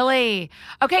long Really?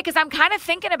 Okay. Because I'm kind of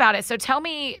thinking about it. So tell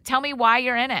me why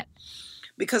you're in it.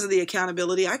 Because of the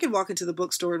accountability. I can walk into the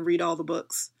bookstore and read all the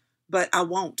books, but I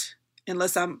won't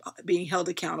unless I'm being held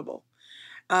accountable.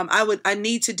 I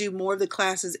need to do more of the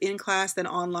classes in class than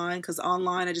online, because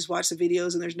online I just watch the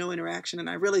videos and there's no interaction. And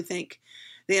I really think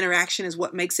the interaction is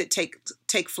what makes it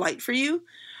take flight for you.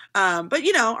 But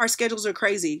our schedules are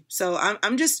crazy. So I'm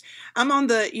on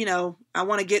the, I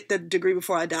want to get the degree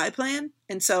before I die plan.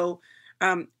 And so,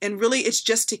 and really it's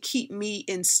just to keep me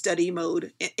in study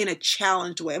mode in a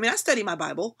challenged way. I mean, I study my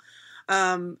Bible,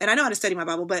 and I know how to study my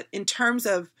Bible, but in terms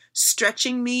of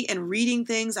stretching me and reading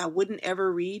things I wouldn't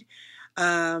ever read,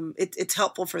 it's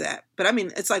helpful for that. But I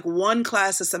mean, it's like one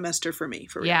class a semester for me,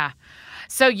 for real. Yeah.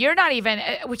 So you're not even,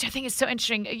 which I think is so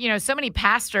interesting, so many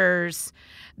pastors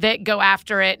that go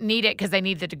after it need it because they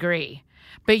need the degree.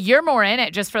 But you're more in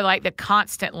it just for like the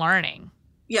constant learning.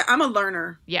 Yeah, I'm a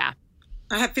learner. Yeah.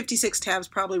 I have 56 tabs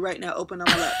probably right now open on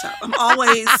my laptop.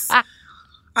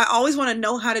 I always want to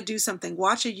know how to do something,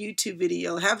 watch a YouTube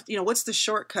video, what's the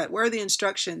shortcut? Where are the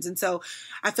instructions? And so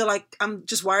I feel like I'm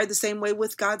just wired the same way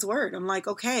with God's word. I'm like,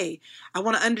 okay, I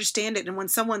want to understand it. And when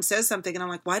someone says something and I'm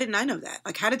like, why didn't I know that?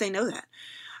 Like, how did they know that?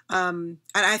 And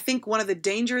I think one of the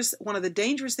dangerous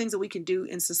things that we can do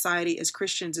in society as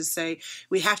Christians is say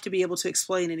we have to be able to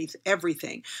explain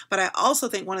everything. But I also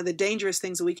think one of the dangerous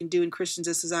things that we can do in Christians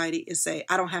as society is say,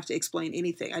 I don't have to explain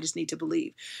anything. I just need to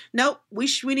believe. No, we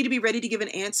need to be ready to give an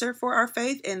answer for our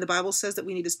faith. And the Bible says that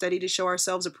we need to study to show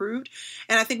ourselves approved.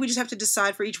 And I think we just have to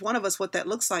decide for each one of us what that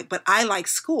looks like. But I like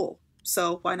school.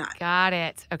 So why not? Got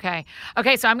it. Okay.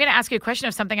 So I'm going to ask you a question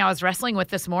of something I was wrestling with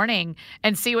this morning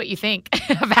and see what you think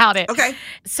about it. Okay.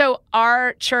 So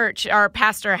our church, our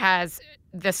pastor has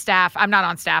the staff. I'm not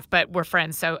on staff, but we're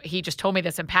friends. So he just told me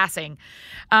this in passing,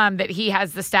 that he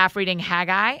has the staff reading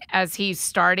Haggai as he's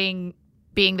starting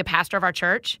being the pastor of our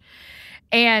church.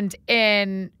 And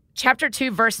in chapter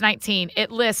 2, verse 19, it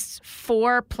lists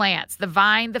 4 plants: the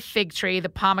vine, the fig tree, the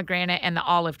pomegranate, and the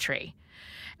olive tree.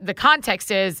 The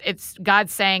context is it's God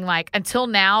saying, like, until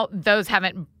now, those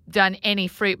haven't done any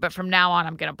fruit, but from now on,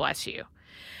 I'm going to bless you.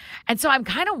 And so I'm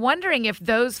kind of wondering if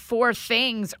those 4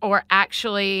 things are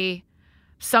actually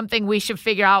something we should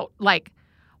figure out, like,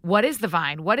 what is the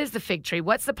vine? What is the fig tree?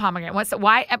 What's the pomegranate?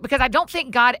 Why? Because I don't think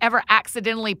God ever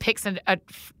accidentally picks a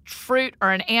fruit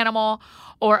or an animal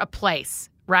or a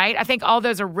place, right? I think all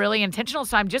those are really intentional.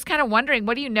 So I'm just kind of wondering,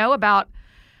 what do you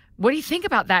think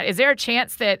about that? Is there a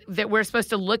chance that we're supposed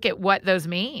to look at what those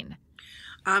mean?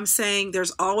 I'm saying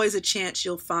there's always a chance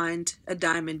you'll find a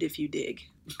diamond if you dig.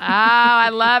 Oh, I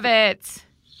love it.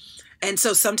 And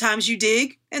so sometimes you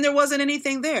dig and there wasn't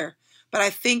anything there. But I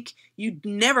think you'd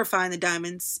never find the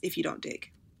diamonds if you don't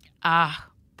dig. Ah,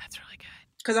 that's really good.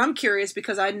 Because I'm curious,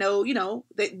 because I know,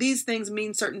 that these things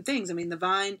mean certain things. I mean, the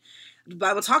vine, the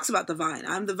Bible talks about the vine.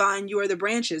 I'm the vine, you are the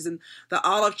branches. And the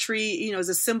olive tree, is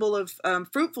a symbol of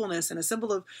fruitfulness and a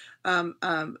symbol of,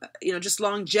 just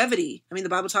longevity. I mean, the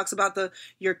Bible talks about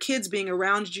your kids being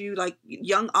around you like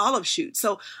young olive shoots.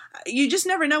 So you just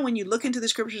never know when you look into the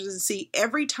scriptures and see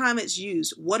every time it's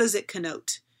used, what does it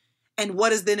connote? And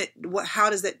how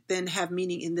does that then have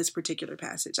meaning in this particular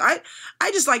passage? I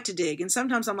just like to dig. And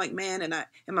sometimes I'm like, man, am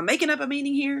I making up a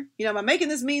meaning here? Am I making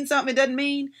this mean something it doesn't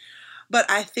mean? But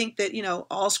I think that,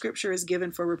 all scripture is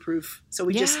given for reproof. So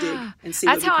we just dig and see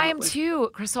That's what we how come I up am with. too,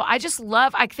 Crystal. I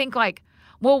think like,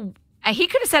 well, he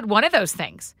could have said one of those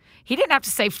things. He didn't have to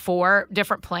say 4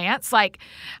 different plants. Like,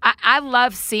 I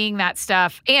love seeing that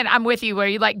stuff. And I'm with you where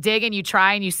you like dig and you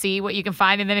try and you see what you can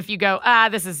find. And then if you go,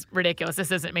 this is ridiculous, this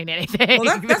doesn't mean anything.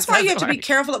 Well, that's why you have to be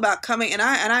careful about coming. And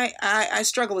I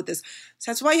struggle with this. So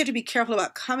that's why you have to be careful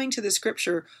about coming to the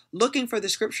scripture, looking for the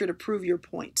scripture to prove your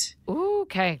point. Ooh,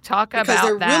 okay. Talk about that.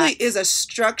 Because there really is a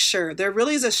structure. There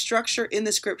really is a structure in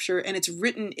the scripture, and it's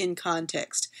written in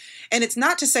context. And it's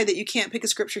not to say that you can't pick a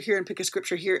scripture here and pick a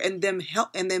scripture here and them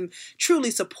truly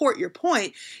support your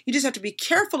point. You just have to be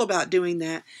careful about doing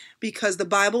that, because the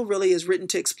Bible really is written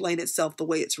to explain itself the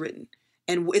way it's written.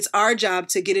 And it's our job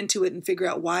to get into it and figure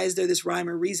out, why is there this rhyme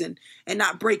or reason, and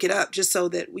not break it up just so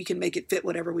that we can make it fit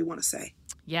whatever we want to say.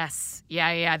 Yes. Yeah.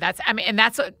 And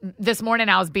that's what, this morning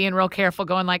I was being real careful,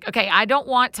 going like, okay, I don't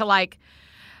want to like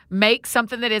make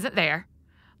something that isn't there.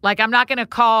 Like, I'm not going to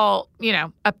call,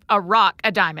 a rock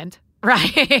a diamond,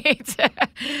 right?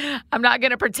 I'm not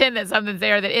going to pretend that something's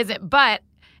there that isn't, but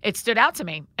it stood out to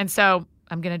me. And so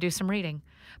I'm going to do some reading.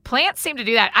 Plants seem to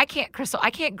do that. Crystal, I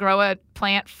can't grow a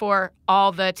plant for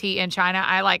all the tea in China.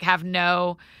 I like have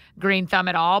no green thumb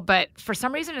at all. But for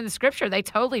some reason in the scripture, they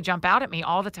totally jump out at me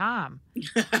all the time.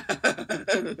 I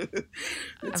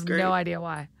have no idea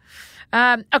why.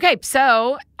 Okay,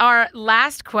 so our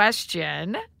last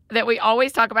question that we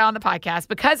always talk about on the podcast,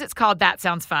 because it's called That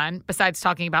Sounds Fun, besides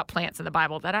talking about plants in the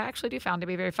Bible, that I actually do found to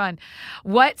be very fun.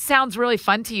 What sounds really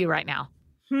fun to you right now?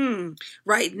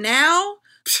 Right now?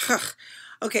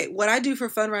 Okay, what I do for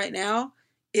fun right now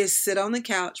is sit on the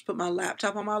couch, put my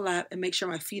laptop on my lap, and make sure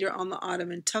my feet are on the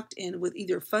ottoman tucked in with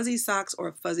either fuzzy socks or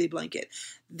a fuzzy blanket.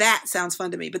 That sounds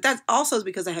fun to me. But that also is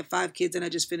because I have 5 kids and I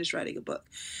just finished writing a book.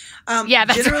 Yeah,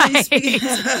 that's right. Speaking,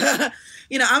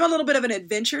 I'm a little bit of an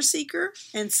adventure seeker.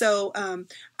 And so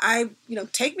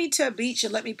take me to a beach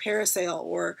and let me parasail,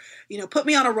 or, put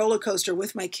me on a roller coaster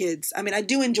with my kids. I mean, I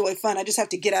do enjoy fun. I just have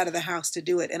to get out of the house to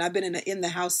do it. And I've been in the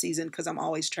house season because I'm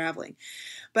always traveling.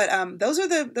 But those are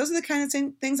the kind of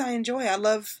things I enjoy. I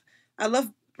love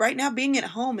right now being at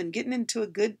home and getting into a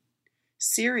good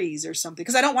series or something,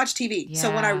 because I don't watch TV. Yeah.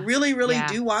 So when I really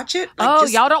do watch it,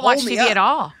 y'all don't watch TV at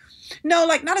all? No,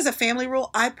 not as a family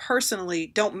rule. I personally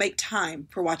don't make time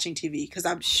for watching TV because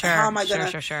how am I going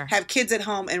to have kids at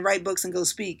home and write books and go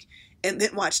speak and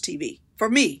then watch TV? For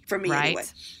me right. Anyway.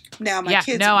 Now my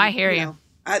kids. No, I hear you.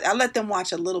 I let them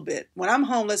watch a little bit. When I'm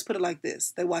home, let's put it like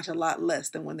this. They watch a lot less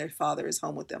than when their father is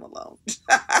home with them alone.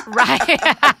 Right.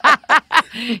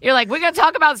 You're like, we're going to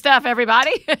talk about stuff,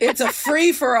 everybody. It's a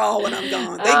free-for-all when I'm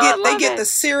gone. They get the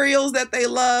cereals that they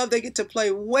love. They get to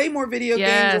play way more video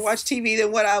games and watch TV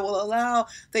than what I will allow.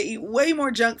 They eat way more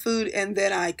junk food, and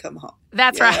then I come home.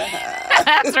 That's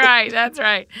right. That's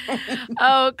right.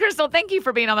 Oh, Crystal, thank you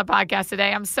for being on the podcast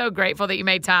today. I'm so grateful that you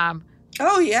made time.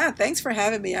 Oh, yeah. Thanks for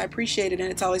having me. I appreciate it, and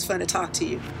it's always fun to talk to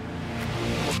you.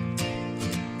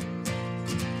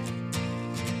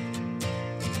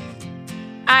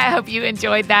 I hope you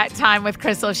enjoyed that time with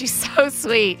Crystal. She's so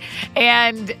sweet,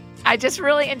 and I just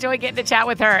really enjoy getting to chat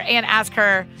with her and ask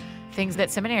her things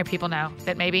that seminary people know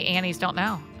that maybe Annies don't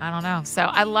know. I don't know. So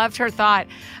I loved her thought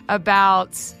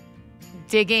about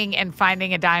digging and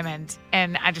finding a diamond,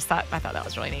 and I thought that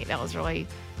was really neat. That was really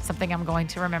something I'm going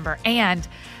to remember. And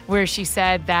where she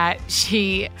said that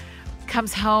she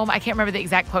comes home, I can't remember the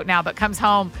exact quote now, but comes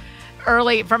home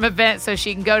early from events so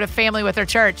she can go to family with her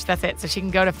church. That's it. So she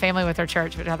can go to family with her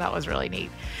church, which I thought was really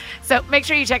neat. So make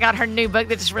sure you check out her new book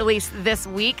that just released this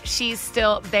week, She's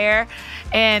Still There.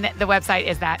 And the website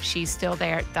is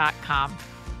shesstillthere.com.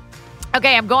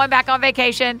 Okay, I'm going back on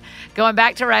vacation, going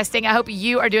back to resting. I hope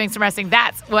you are doing some resting.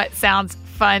 That's what sounds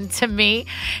fun to me.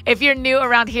 If you're new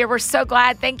around here, we're so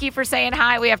glad. Thank you for saying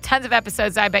hi. We have tons of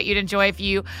episodes I bet you'd enjoy if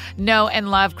you know and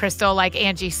love Crystal, like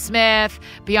Angie Smith,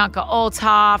 Bianca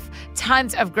Olthoff,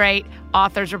 tons of great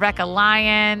authors, Rebecca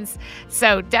Lyons.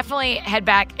 So definitely head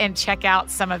back and check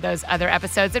out some of those other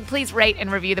episodes. And please rate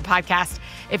and review the podcast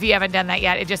if you haven't done that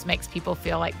yet. It just makes people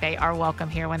feel like they are welcome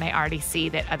here when they already see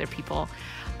that other people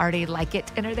already like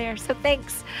it and are there. So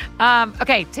thanks.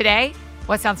 Okay, today,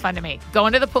 what sounds fun to me?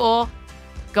 Going to the pool,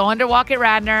 going to walk at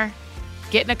Radnor,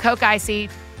 getting a Coke Icy,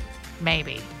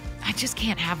 maybe. I just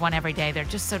can't have one every day. They're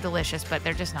just so delicious, but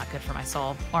they're just not good for my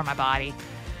soul or my body.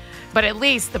 But at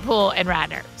least the pool and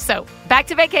Radnor. So back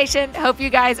to vacation. Hope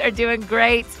you guys are doing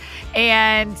great.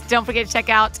 And don't forget to check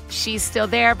out She's Still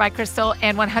There by Crystal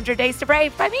and 100 Days to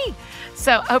Brave by me.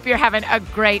 So hope you're having a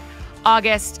great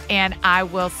August, and I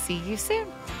will see you soon.